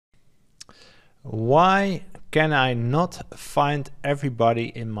Why can I not find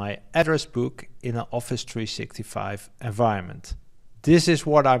everybody in my address book in an Office 365 environment? This is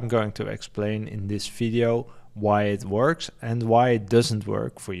what I'm going to explain in this video, why it works and why it doesn't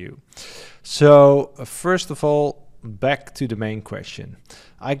work for you. So first of all, back to the main question.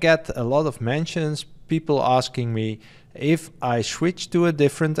 I get a lot of mentions, people asking me if I switch to a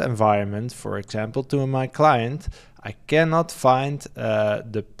different environment, for example to my client, I cannot find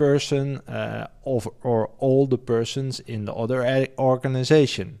the person or all the persons in the other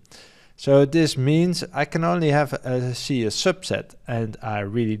organization. So this means I can only see a subset, and I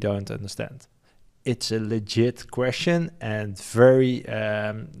really don't understand. It's a legit question and very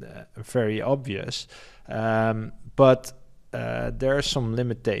obvious, but there are some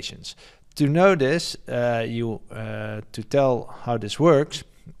limitations. To know this, to tell how this works,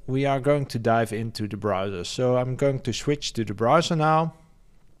 we are going to dive into the browser. So I'm going to switch to the browser now.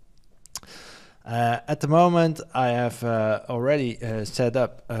 At the moment, I have already set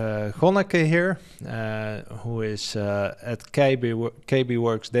up Gonneke here, who is at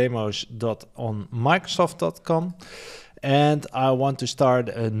kbworksdemos.onmicrosoft.com, and I want to start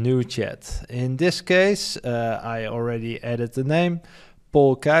a new chat. In this case, I already added the name,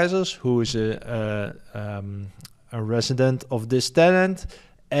 Paul Keizers, who is a resident of this tenant,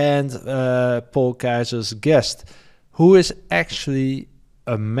 and Paul Keizers' guest, who is actually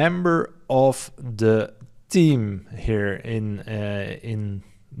a member of the team here in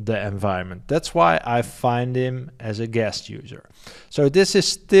the environment. That's why I find him as a guest user. So this is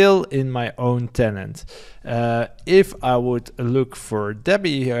still in my own tenant. If I would look for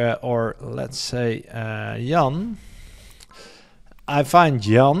Debbie or let's say Jan, I find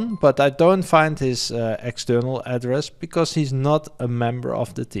Jan, but I don't find his external address because he's not a member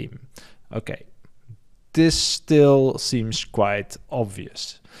of the team. Okay, this still seems quite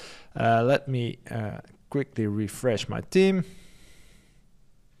obvious. Let me quickly refresh my team.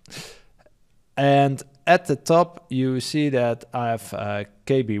 And at the top, you see that I have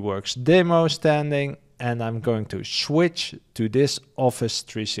kbworks demo standing, and I'm going to switch to this Office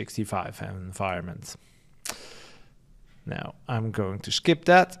 365 environment. Now, I'm going to skip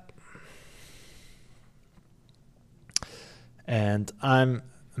that. And I'm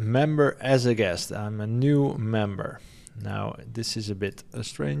member as a guest. I'm a new member. Now, this is a bit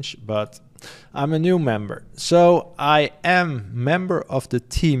strange, but I'm a new member. So I am member of the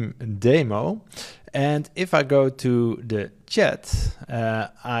team demo. And if I go to the chat,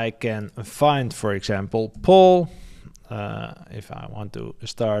 I can find, for example, Paul. If I want to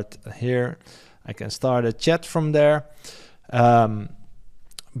start here, I can start a chat from there. But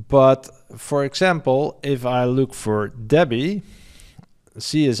for example, if I look for Debbie,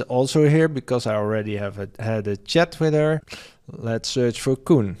 she is also here because I already have had a chat with her. Let's search for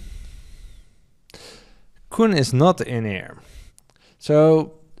Koen. Koen is not in here.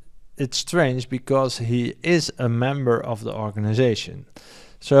 So it's strange because he is a member of the organization.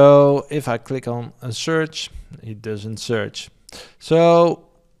 So if I click on a search, it doesn't search. So,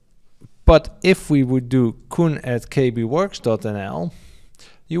 but if we would do Koen at kbworks.nl,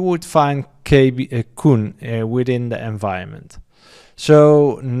 you would find Koen within the environment.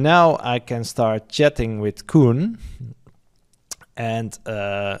 So now I can start chatting with Koen, and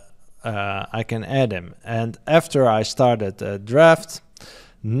I can add him. And after I started a draft,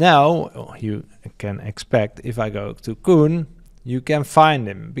 now you can expect if I go to Koen, you can find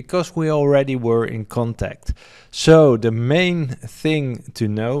him because we already were in contact. So the main thing to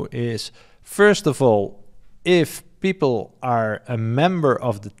know is, first of all, if people are a member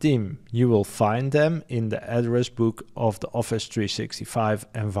of the team, you will find them in the address book of the Office 365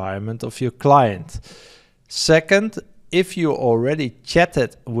 environment of your client. Second, if you already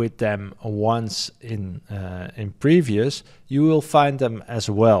chatted with them once in previous, you will find them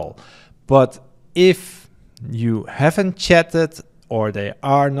as well. But if you haven't chatted or they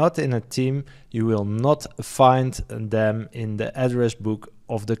are not in a team, you will not find them in the address book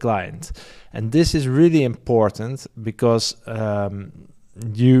of the client. And this is really important because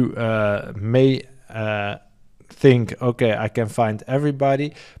you may think, okay, I can find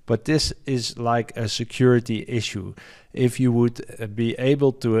everybody, but this is like a security issue. If you would be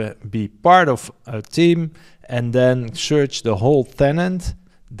able to be part of a team and then search the whole tenant,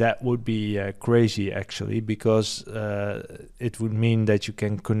 that would be crazy actually, because it would mean that you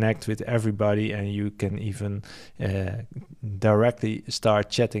can connect with everybody and you can even directly start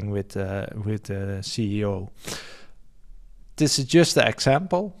chatting with the CEO. This is just an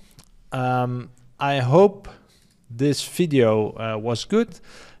example. I hope this video was good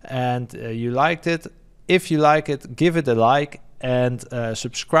and you liked it. If you like it, give it a like and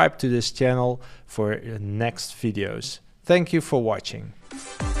subscribe to this channel for next videos. Thank you for watching.